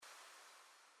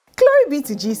Glory be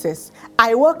to Jesus.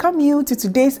 I welcome you to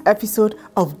today's episode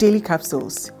of Daily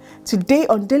Capsules. Today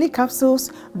on Daily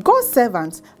Capsules, God's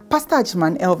servant, Pastor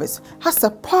Ajiman Elvis, has a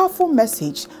powerful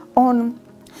message on: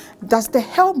 does the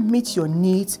help meet your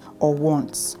needs or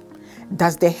wants?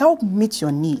 Does the help meet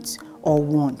your needs or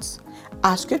wants?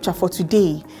 Our scripture for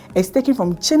today is taken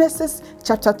from Genesis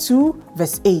chapter 2,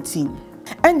 verse 18.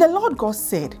 And the Lord God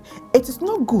said, "It is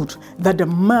not good that the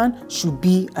man should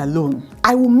be alone.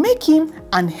 I will make him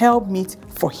an helpmeet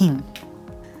for him."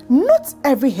 Not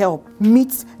every help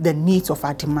meets the needs of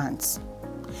our demands.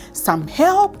 Some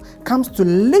help comes to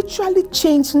literally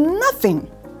change nothing.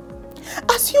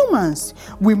 As humans,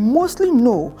 we mostly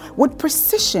know with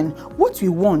precision what we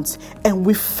want, and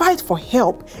we fight for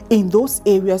help in those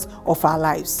areas of our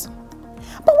lives.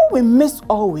 But what we miss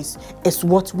always is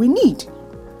what we need.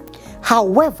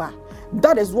 However,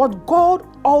 that is what God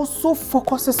also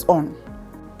focuses on.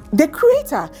 The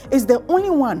Creator is the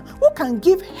only one who can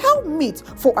give helpmeet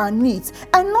for our needs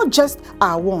and not just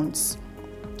our wants.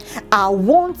 Our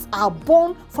wants are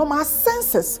born from our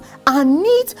senses. Our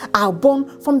needs are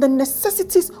born from the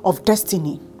necessities of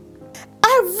destiny.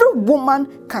 Every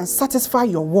woman can satisfy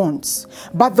your wants,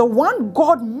 but the one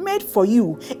God made for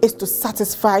you is to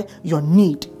satisfy your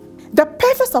need. The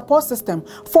perfect support system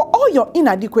for all your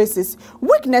inadequacies,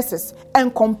 weaknesses,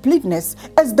 and completeness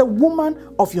is the woman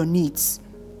of your needs.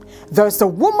 There is a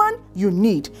woman you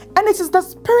need, and it is the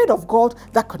Spirit of God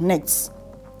that connects.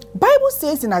 Bible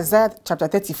says in Isaiah chapter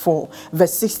 34,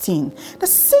 verse 16, that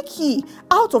seek ye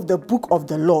out of the book of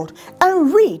the Lord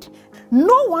and read,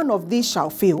 no one of these shall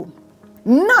fail.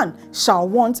 None shall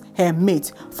want her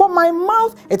mate, for my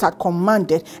mouth it had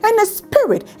commanded, and the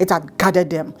Spirit it had gathered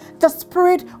them. The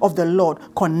Spirit of the Lord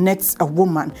connects a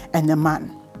woman and a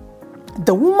man.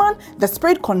 The woman the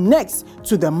Spirit connects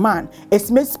to the man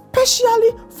is made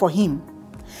specially for him.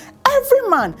 Every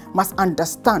man must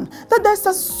understand that there's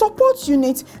a support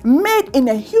unit made in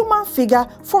a human figure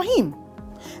for him.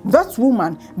 That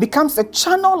woman becomes a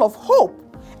channel of hope,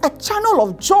 a channel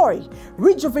of joy,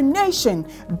 rejuvenation,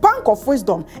 bank of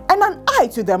wisdom, and an eye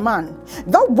to the man.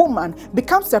 That woman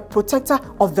becomes a protector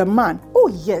of the man. Oh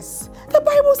yes, the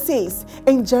Bible says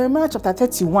in Jeremiah chapter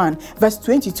 31, verse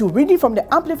 22, reading from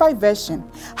the Amplified Version,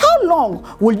 "How long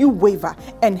will you waver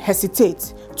and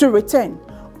hesitate to return,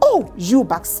 O you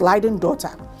backsliding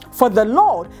daughter? For the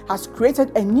Lord has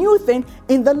created a new thing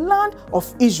in the land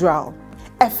of Israel.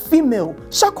 A female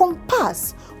shall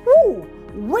compass, woo,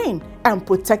 win and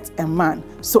protect a man."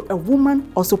 So a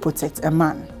woman also protects a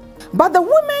man. But the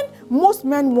women most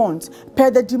men want,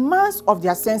 per the demands of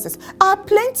their senses, are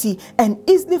plenty and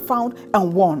easily found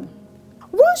and won.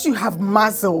 Once you have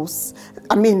muscles,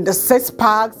 the six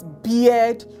packs,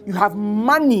 beard, you have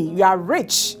money, you are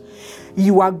rich,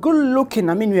 you are good looking,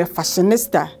 you're a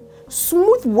fashionista,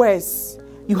 smooth words,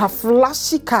 you have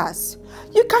flashy cars,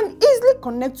 you can easily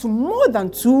connect to more than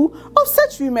two of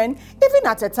such women, even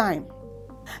at a time.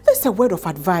 There's a word of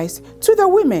advice to the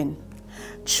women.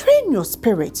 Train your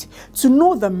spirit to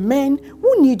know the men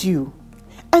who need you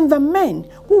and the men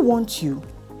who want you.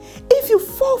 If you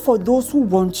fall for those who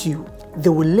want you, they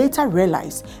will later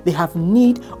realize they have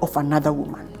need of another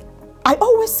woman. I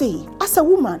always say, as a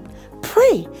woman,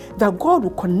 pray that God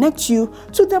will connect you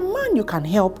to the man you can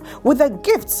help with the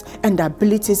gifts and the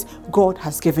abilities God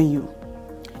has given you.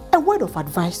 A word of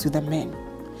advice to the men.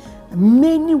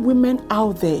 Many women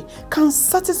out there can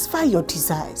satisfy your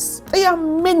desires. There are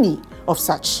many of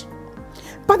such.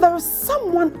 But there is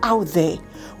someone out there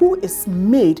who is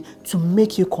made to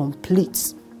make you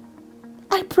complete.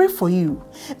 I pray for you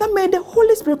that may the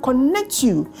Holy Spirit connect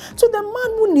you to the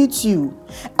man who needs you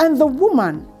and the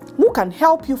woman who can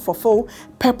help you fulfill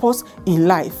purpose in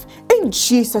life. In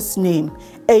Jesus' name,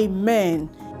 amen.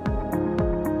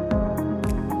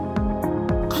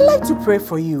 I'd like to pray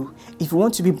for you. If you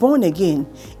want to be born again,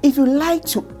 if you like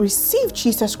to receive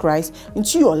Jesus Christ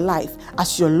into your life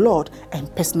as your Lord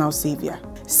and personal Savior,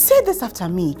 say this after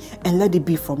me and let it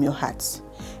be from your heart.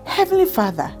 Heavenly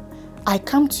Father, I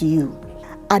come to you,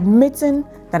 admitting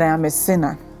that I am a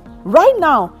sinner. Right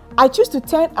now, I choose to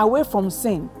turn away from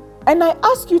sin, and I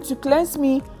ask you to cleanse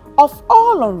me of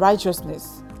all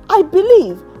unrighteousness. I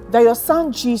believe that your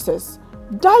Son Jesus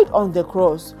died on the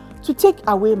cross to take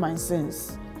away my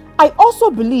sins. I also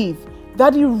believe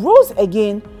that he rose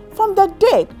again from the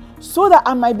dead so that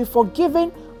I might be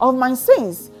forgiven of my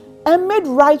sins and made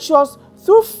righteous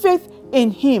through faith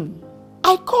in him.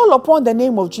 I call upon the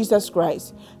name of Jesus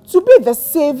Christ to be the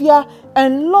Savior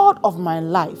and Lord of my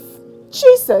life.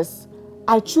 Jesus,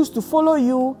 I choose to follow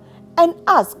you and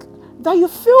ask that you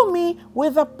fill me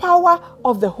with the power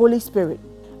of the Holy Spirit.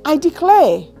 I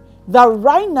declare that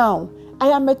right now I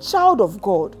am a child of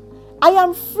God. I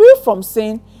am free from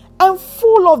sin and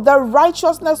full of the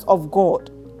righteousness of God.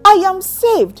 I am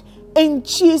saved in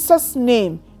Jesus'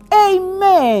 name.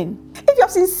 Amen. If you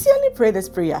have sincerely prayed this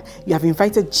prayer, you have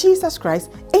invited Jesus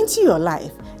Christ into your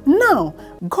life. Now,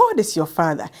 God is your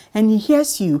Father and He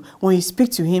hears you when you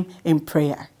speak to Him in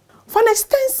prayer. For an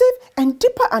extensive and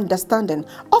deeper understanding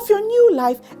of your new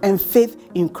life and faith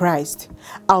in Christ,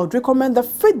 I would recommend the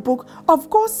faith book of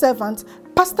God's servant,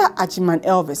 Pastor Ajiman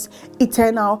Elvis,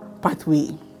 Eternal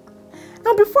Pathway.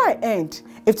 Now, before I end,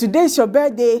 if today is your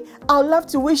birthday, I'd love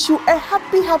to wish you a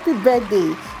happy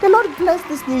birthday. The Lord bless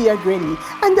this new year greatly,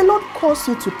 and the Lord cause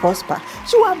you to prosper.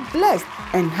 You are blessed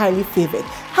and highly favored.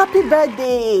 Happy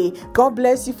birthday. God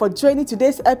bless you for joining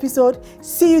today's episode.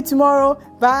 See you tomorrow.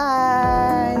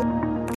 Bye.